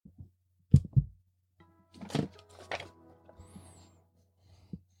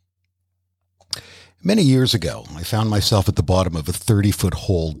Many years ago, I found myself at the bottom of a 30-foot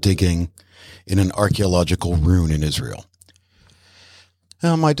hole digging in an archaeological ruin in Israel.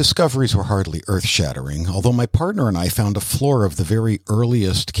 Now, my discoveries were hardly earth-shattering, although my partner and I found a floor of the very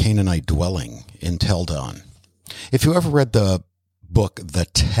earliest Canaanite dwelling in Tel Dan. If you ever read the book The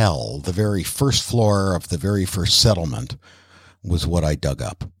Tell, the very first floor of the very first settlement was what I dug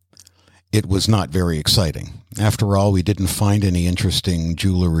up. It was not very exciting. After all, we didn't find any interesting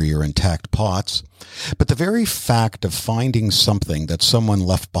jewelry or intact pots. But the very fact of finding something that someone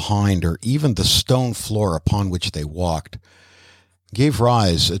left behind, or even the stone floor upon which they walked, gave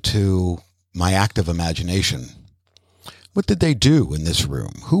rise to my active imagination. What did they do in this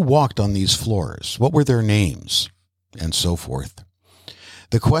room? Who walked on these floors? What were their names? And so forth.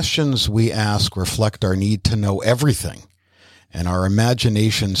 The questions we ask reflect our need to know everything, and our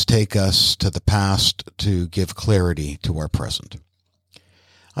imaginations take us to the past to give clarity to our present.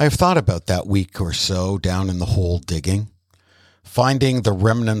 I have thought about that week or so down in the hole digging. Finding the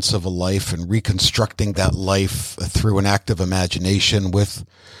remnants of a life and reconstructing that life through an active imagination with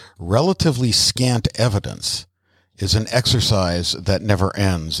relatively scant evidence is an exercise that never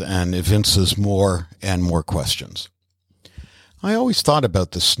ends and evinces more and more questions. I always thought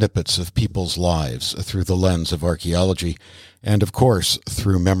about the snippets of people's lives through the lens of archaeology and, of course,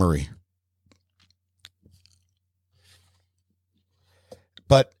 through memory.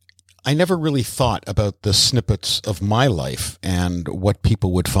 But I never really thought about the snippets of my life and what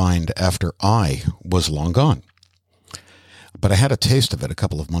people would find after I was long gone. But I had a taste of it a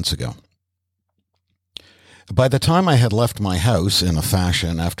couple of months ago. By the time I had left my house in a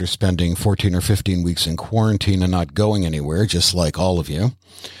fashion after spending 14 or 15 weeks in quarantine and not going anywhere, just like all of you,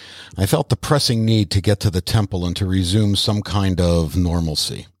 I felt the pressing need to get to the temple and to resume some kind of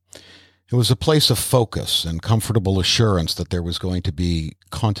normalcy. It was a place of focus and comfortable assurance that there was going to be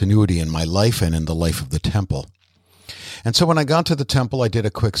continuity in my life and in the life of the temple. And so when I got to the temple, I did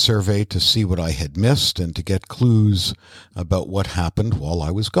a quick survey to see what I had missed and to get clues about what happened while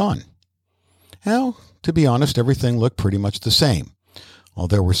I was gone. Now, to be honest, everything looked pretty much the same. While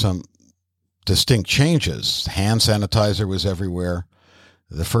there were some distinct changes, hand sanitizer was everywhere,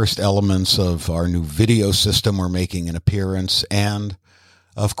 the first elements of our new video system were making an appearance, and,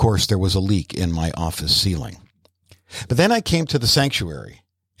 of course, there was a leak in my office ceiling. But then I came to the sanctuary,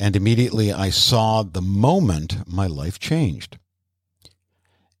 and immediately I saw the moment my life changed.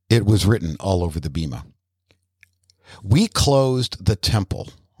 It was written all over the bima. We closed the temple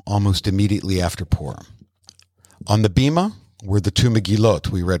almost immediately after Purim. On the bima were the two Megillot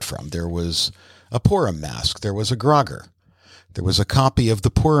we read from. There was a Purim mask, there was a Grager, there was a copy of the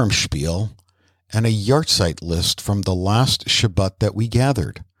Purim Spiel, and a yahrzeit list from the last Shabbat that we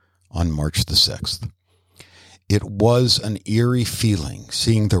gathered on March the 6th. It was an eerie feeling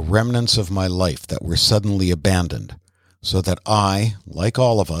seeing the remnants of my life that were suddenly abandoned so that I, like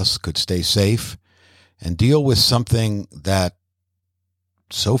all of us, could stay safe and deal with something that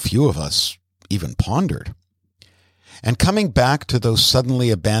so few of us even pondered. And coming back to those suddenly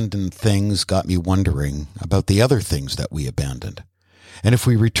abandoned things got me wondering about the other things that we abandoned. And if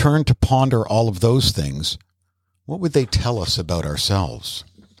we returned to ponder all of those things, what would they tell us about ourselves?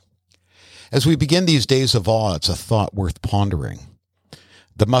 As we begin these days of awe, it's a thought worth pondering.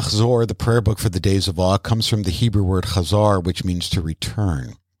 The Machzor, the prayer book for the days of awe, comes from the Hebrew word chazar, which means to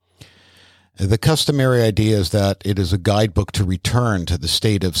return. The customary idea is that it is a guidebook to return to the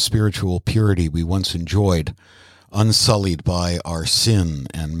state of spiritual purity we once enjoyed, unsullied by our sin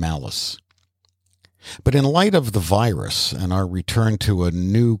and malice. But in light of the virus and our return to a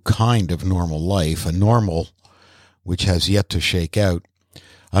new kind of normal life, a normal which has yet to shake out,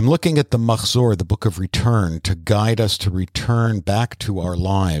 I'm looking at the Machzor, the book of return, to guide us to return back to our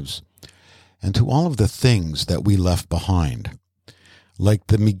lives and to all of the things that we left behind. Like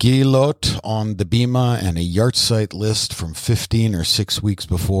the Megillot on the bima and a yahrzeit list from 15 or 6 weeks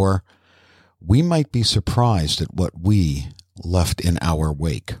before, we might be surprised at what we left in our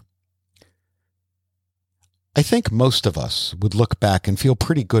wake. I think most of us would look back and feel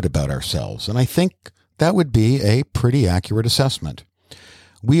pretty good about ourselves, and I think that would be a pretty accurate assessment.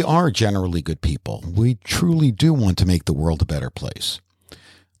 We are generally good people. We truly do want to make the world a better place.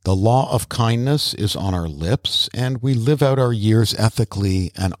 The law of kindness is on our lips, and we live out our years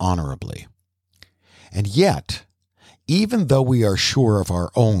ethically and honorably. And yet, even though we are sure of our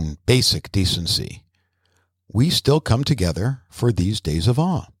own basic decency, we still come together for these days of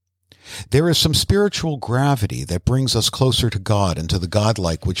awe. There is some spiritual gravity that brings us closer to God and to the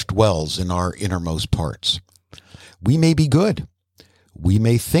godlike which dwells in our innermost parts. We may be good. We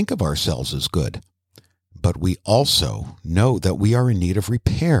may think of ourselves as good, but we also know that we are in need of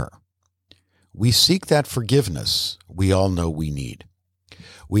repair. we seek that forgiveness we all know we need.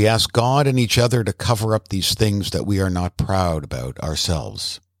 We ask God and each other to cover up these things that we are not proud about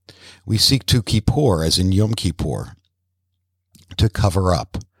ourselves. We seek to Kippur, as in Yom Kippur, to cover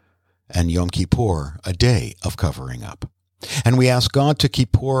up, and Yom Kippur, a day of covering up. And we ask God to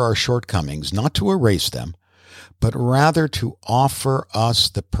Kippur our shortcomings, not to erase them, but rather to offer us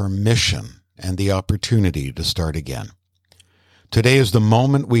the permission and the opportunity to start again. Today is the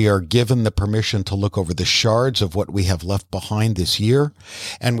moment we are given the permission to look over the shards of what we have left behind this year,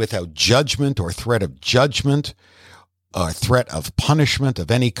 and without judgment or threat of judgment or threat of punishment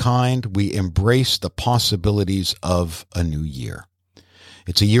of any kind, we embrace the possibilities of a new year.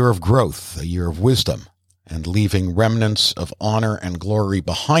 It's a year of growth, a year of wisdom, and leaving remnants of honor and glory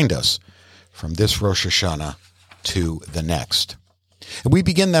behind us from this Rosh Hashanah to the next. And we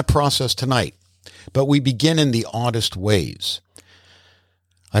begin that process tonight, but we begin in the oddest ways.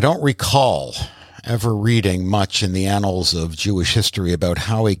 I don't recall ever reading much in the annals of Jewish history about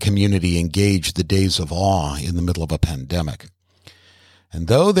how a community engaged the days of awe in the middle of a pandemic. And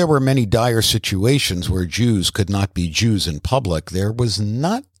though there were many dire situations where Jews could not be Jews in public, there was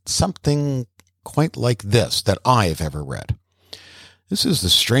not something quite like this that I have ever read. This is the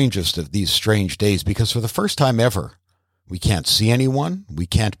strangest of these strange days because for the first time ever, we can't see anyone, we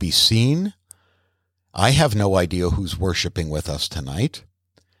can't be seen. I have no idea who's worshiping with us tonight.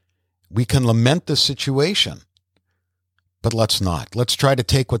 We can lament the situation, but let's not. Let's try to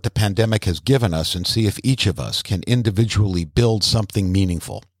take what the pandemic has given us and see if each of us can individually build something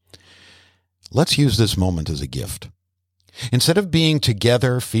meaningful. Let's use this moment as a gift. Instead of being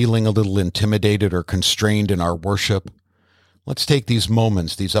together, feeling a little intimidated or constrained in our worship, let's take these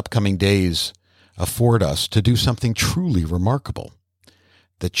moments, these upcoming days, afford us to do something truly remarkable.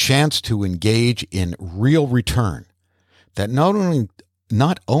 The chance to engage in real return that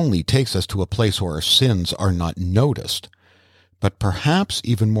not only takes us to a place where our sins are not noticed, but perhaps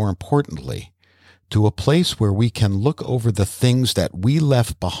even more importantly, to a place where we can look over the things that we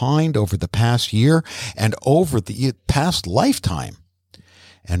left behind over the past year and over the past lifetime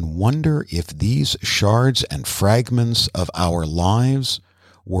and wonder if these shards and fragments of our lives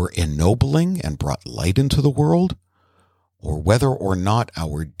were ennobling and brought light into the world, or whether or not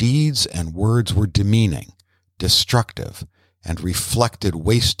our deeds and words were demeaning, destructive, and reflected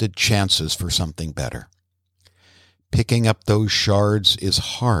wasted chances for something better. Picking up those shards is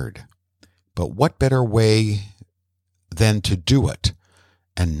hard, but what better way than to do it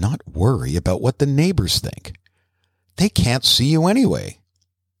and not worry about what the neighbors think? They can't see you anyway.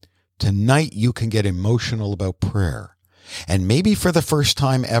 Tonight you can get emotional about prayer, and maybe for the first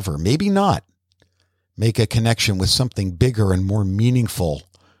time ever, maybe not, make a connection with something bigger and more meaningful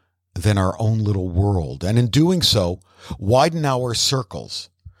than our own little world. And in doing so, widen our circles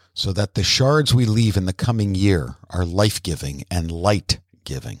so that the shards we leave in the coming year are life-giving and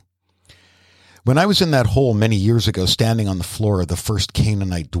light-giving. When I was in that hole many years ago, standing on the floor of the first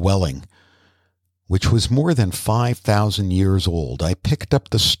Canaanite dwelling, which was more than 5,000 years old, I picked up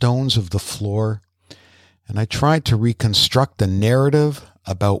the stones of the floor and I tried to reconstruct the narrative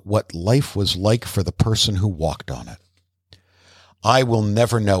about what life was like for the person who walked on it. I will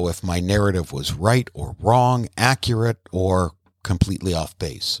never know if my narrative was right or wrong, accurate or completely off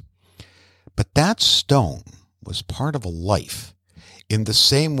base. But that stone was part of a life in the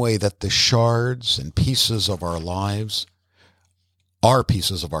same way that the shards and pieces of our lives are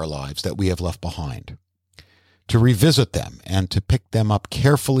pieces of our lives that we have left behind. To revisit them and to pick them up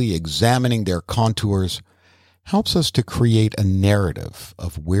carefully, examining their contours, helps us to create a narrative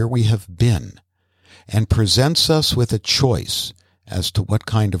of where we have been and presents us with a choice as to what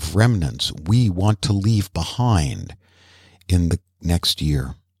kind of remnants we want to leave behind in the next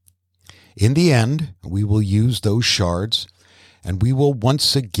year. In the end, we will use those shards and we will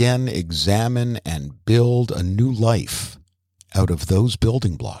once again examine and build a new life out of those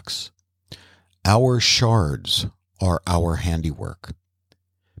building blocks. Our shards are our handiwork,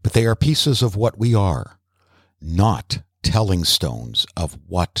 but they are pieces of what we are, not telling stones of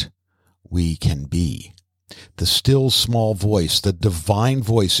what we can be. The still small voice, the divine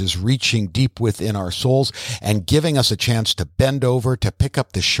voice, is reaching deep within our souls and giving us a chance to bend over, to pick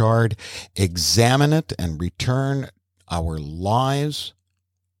up the shard, examine it, and return our lives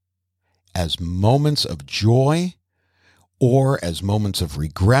as moments of joy or as moments of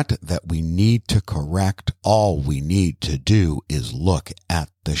regret that we need to correct. All we need to do is look at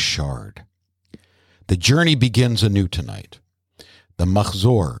the shard. The journey begins anew tonight. The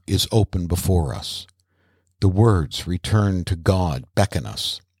Machzor is open before us. The words, return to God, beckon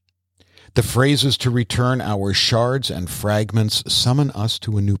us. The phrases to return our shards and fragments summon us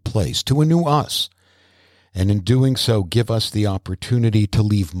to a new place, to a new us, and in doing so give us the opportunity to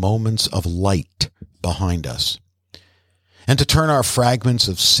leave moments of light behind us. And to turn our fragments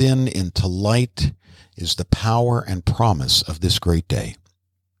of sin into light is the power and promise of this great day.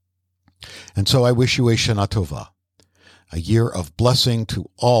 And so I wish you a Shana Tova, a year of blessing to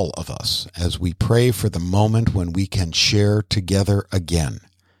all of us as we pray for the moment when we can share together again.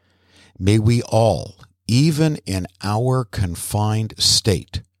 May we all, even in our confined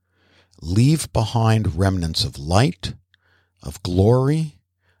state, leave behind remnants of light, of glory,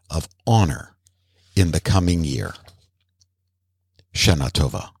 of honor in the coming year. Shana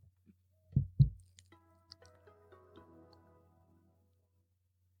Tova.